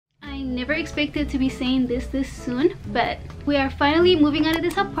never expected to be saying this soon, but we are finally moving out of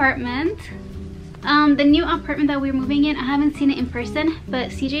this apartment. The new apartment that we're moving in, I haven't seen it in person,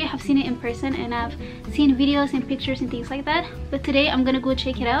 but CJ have seen it in person, and I've seen videos and pictures and things like that. But today I'm gonna go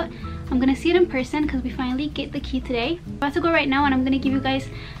check it out. I'm gonna see it in person because we finally get the key today. I'm about to go right now, and I'm gonna give you guys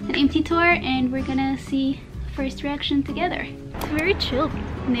an empty tour, and we're gonna see first reaction together. It's a very chill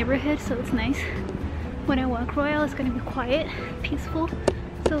neighborhood, so it's nice. When I walk Royal, it's gonna be quiet, peaceful,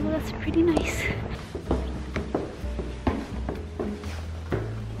 so that's pretty nice.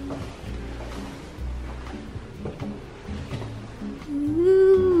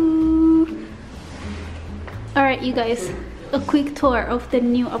 Alright, you guys, a quick tour of the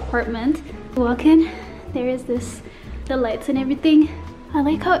new apartment. Walk in, there is the lights and everything. I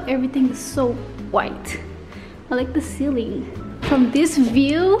like how everything is so white. I like the ceiling. From this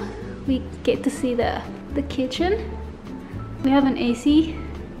view, we get to see the kitchen. We have an AC,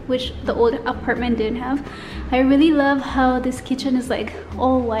 which the old apartment didn't have. I really love how this kitchen is like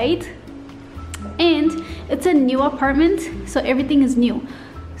all white. And it's a new apartment, so everything is new.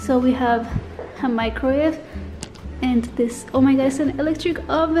 So we have a microwave and this, oh my god, it's an electric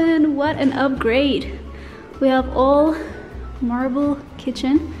oven. What an upgrade. We have all marble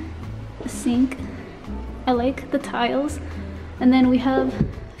kitchen, a sink. I like the tiles. And then we have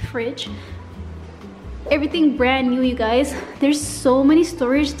fridge. Everything brand new, you guys. There's so many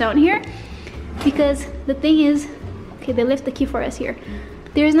storage down here because the thing is, okay, they left the key for us here.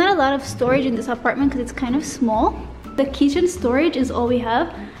 There's not a lot of storage in this apartment because it's kind of small. The kitchen storage is all we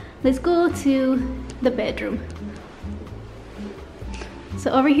have. Let's go to the bedroom. So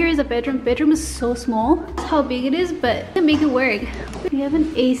over here is a bedroom. Bedroom is so small. That's how big it is, but we can make it work. We have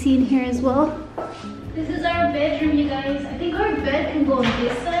an AC in here as well. This is our bedroom, you guys. I think our bed can go on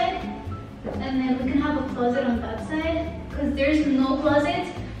this side, and then we can have a closet on that side because there's no closet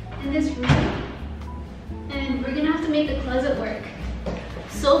in this room, and we're gonna have to make the closet work.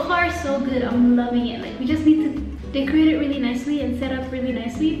 So far so good. I'm loving it. Like, we just need to decorate it really nicely and set up really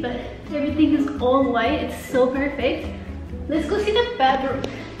nicely, but everything is all white. It's so perfect. Let's go see the bathroom.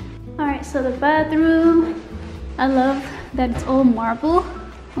 All right, so the bathroom, I love that it's all marble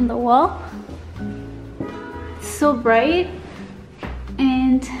on the wall. It's so bright.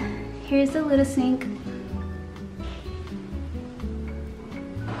 And here's the little sink.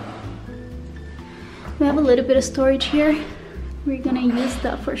 We have a little bit of storage here. We're gonna use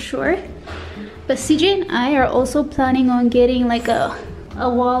that for sure. But CJ and I are also planning on getting like a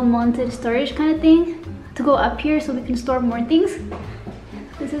wall mounted storage kind of thing to go up here so we can store more things.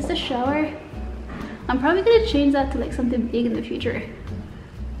 This is the shower. I'm probably gonna change that to like something big in the future,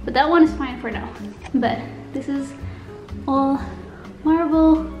 but that one is fine for now. But this is all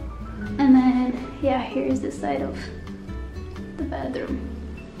marble, and then yeah, here's the side of the bathroom.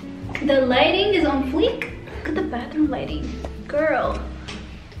 The lighting is on fleek. Look at the bathroom lighting, girl.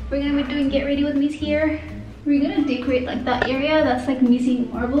 We're gonna be doing get ready with me's here. We're gonna decorate like that area that's like missing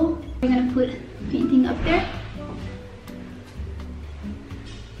marble. We're gonna put painting up there.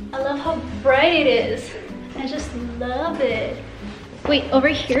 I love how bright it is. I just love it. Wait, over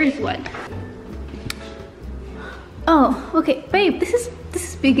here is what? Oh, okay, babe, this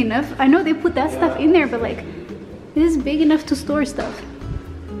is big enough. I know they put that stuff in there, but like, this is big enough to store stuff.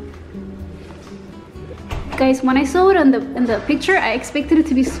 Guys, when I saw it in the picture, I expected it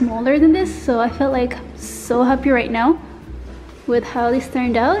to be smaller than this, so I felt like so happy right now with how this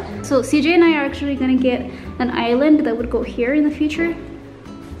turned out. So CJ and I are actually gonna get an island that would go here in the future.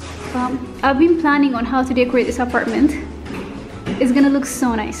 I've been planning on how to decorate this apartment. It's gonna look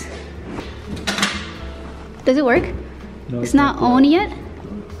so nice. Does it work? No, it's not on yet.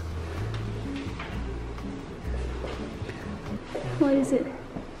 What is it?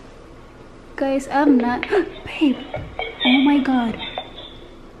 Guys, I'm not. Babe, oh my god.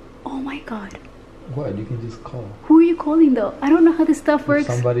 Oh my god. What? You can just call. Who are you calling though? I don't know how this stuff works.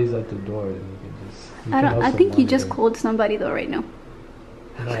 If somebody's at the door, then you can just. I think you just called somebody though right now.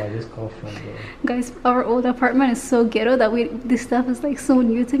 No, I just called front door. Guys, our old apartment is so ghetto that this stuff is like so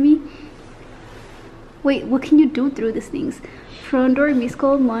new to me. Wait, what can you do through these things? Front door, missed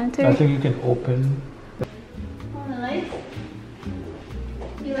call, monitor. I think you can open. On the lights.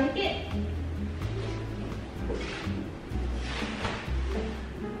 You like it?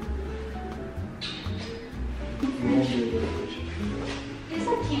 Yes,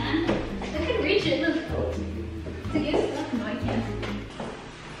 I can. I can reach it. Look. To get stuff? No, I can't.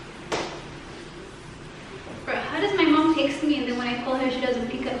 Bro, how does my mom text me and then when I call her, she doesn't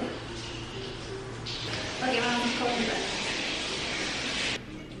pick up? Okay, my mom's calling me back.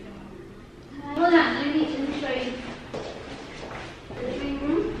 Hold on, let me show you. The living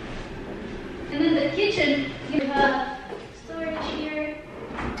room. location. You have storage here,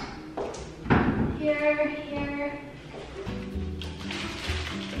 here.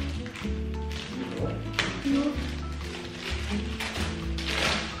 Move.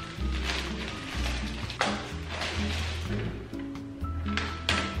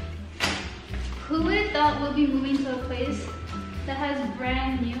 Who would have thought we'll be moving to a place that has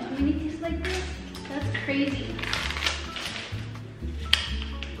brand new amenities like this? That's crazy.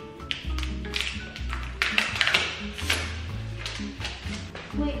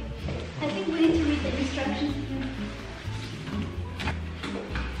 Wait, I think we need to read the instructions again.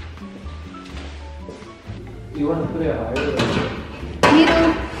 You want to put it higher?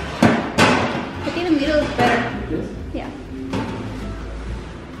 Middle. I think the middle is better. This? Yeah.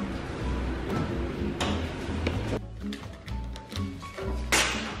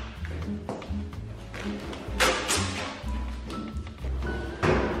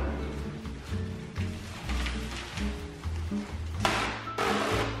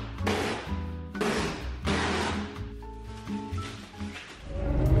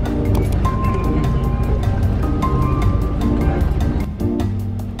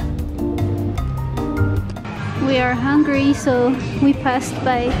 We are hungry, so we passed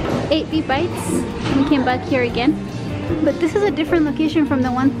by 8B Bites and came back here again. But this is a different location from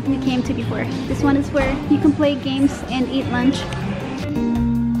the one we came to before. This one is where you can play games and eat lunch.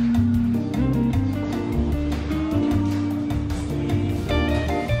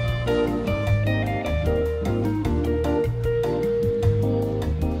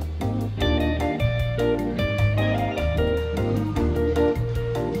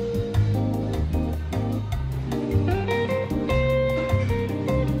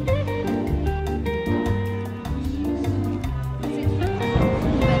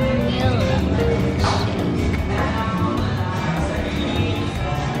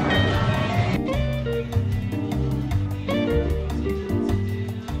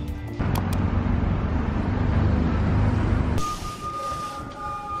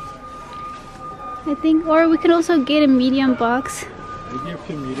 I think, or we could also get a medium box. Maybe if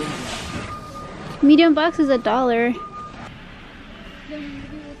you medium. Medium box is $1. Then maybe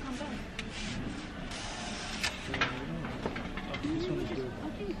we'll come back. I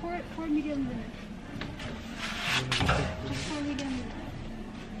think four medium then.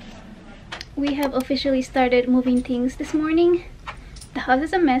 We have officially started moving things this morning. The house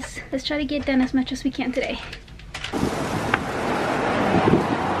is a mess. Let's try to get done as much as we can today.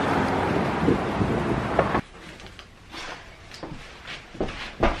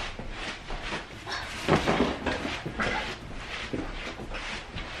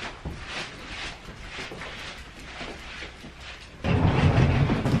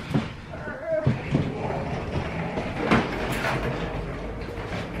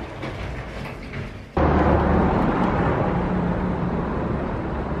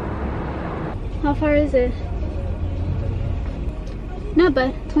 How far is it? Not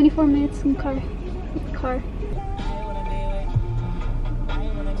bad. 24 minutes in car. With car.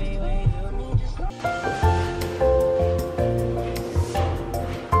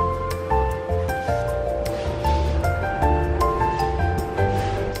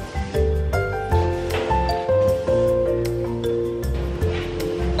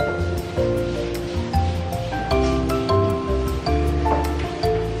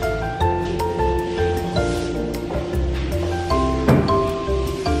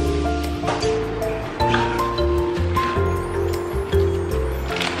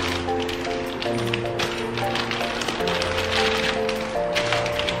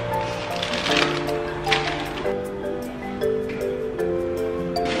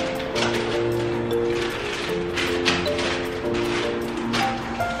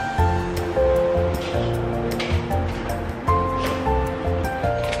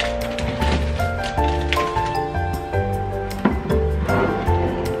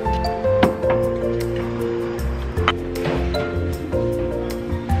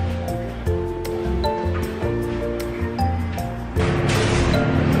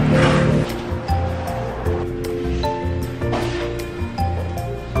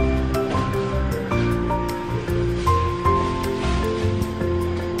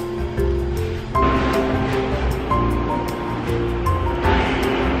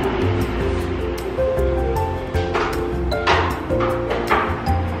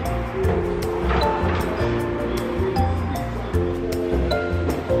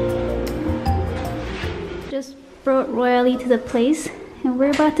 Brought Royally to the place, and we're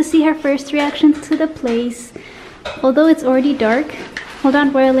about to see her first reaction to the place. Although it's already dark. Hold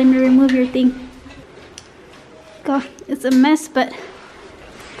on, Royal, let me remove your thing. God, it's a mess, but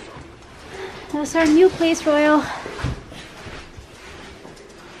That's our new place, Royal.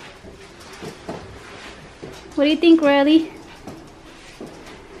 What do you think, Royally?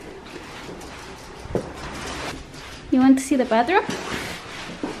 You want to see the bathroom?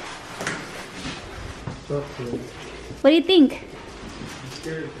 What do you think? I'm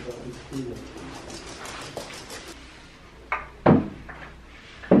scared about this food.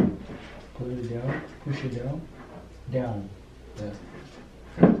 Put it down, push it down, down. Yeah.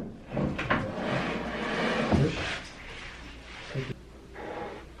 Push.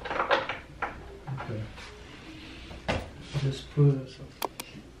 Okay. Just put it so.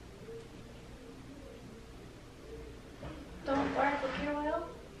 Don't bark, okay, Royal?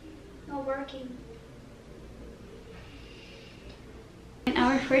 No barking. And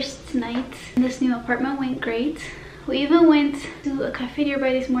our first night in this new apartment went great. We even went to a cafe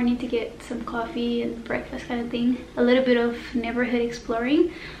nearby this morning to get some coffee and breakfast kind of thing. A little bit of neighborhood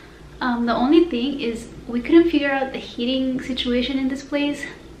exploring. The only thing is we couldn't figure out the heating situation in this place.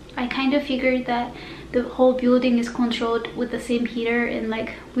 I kind of figured that the whole building is controlled with the same heater and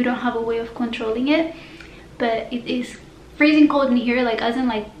like we don't have a way of controlling it. But it is freezing cold in here, like as in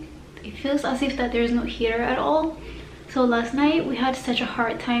like it feels as if that there's no heater at all. So last night we had such a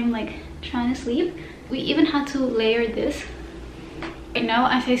hard time like trying to sleep. We even had to layer this. Right now,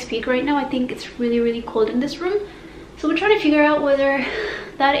 as I speak right now, I think it's really cold in this room. So we're trying to figure out whether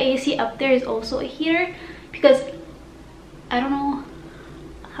that AC up there is also a heater, because I don't know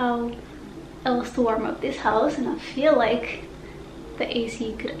how else to warm up this house, and I feel like the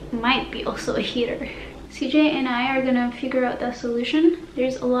AC might be also a heater. CJ and I are gonna figure out that solution.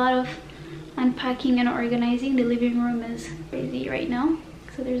 There's a lot of unpacking and organizing. The living room is crazy right now,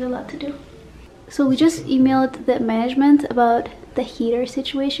 so there's a lot to do. So we just emailed the management about the heater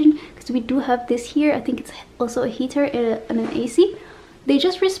situation, because we do have this here. I think it's also a heater and an AC. They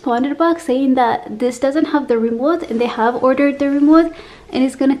just responded back saying that this doesn't have the remote, and they have ordered the remote and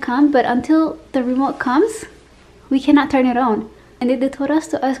it's gonna come, but until the remote comes we cannot turn it on. And they told us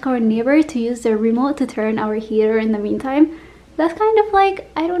to ask our neighbor to use their remote to turn our heater in the meantime. That's kind of like,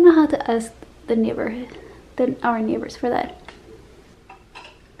 I don't know how to ask the neighbor, our neighbors for that.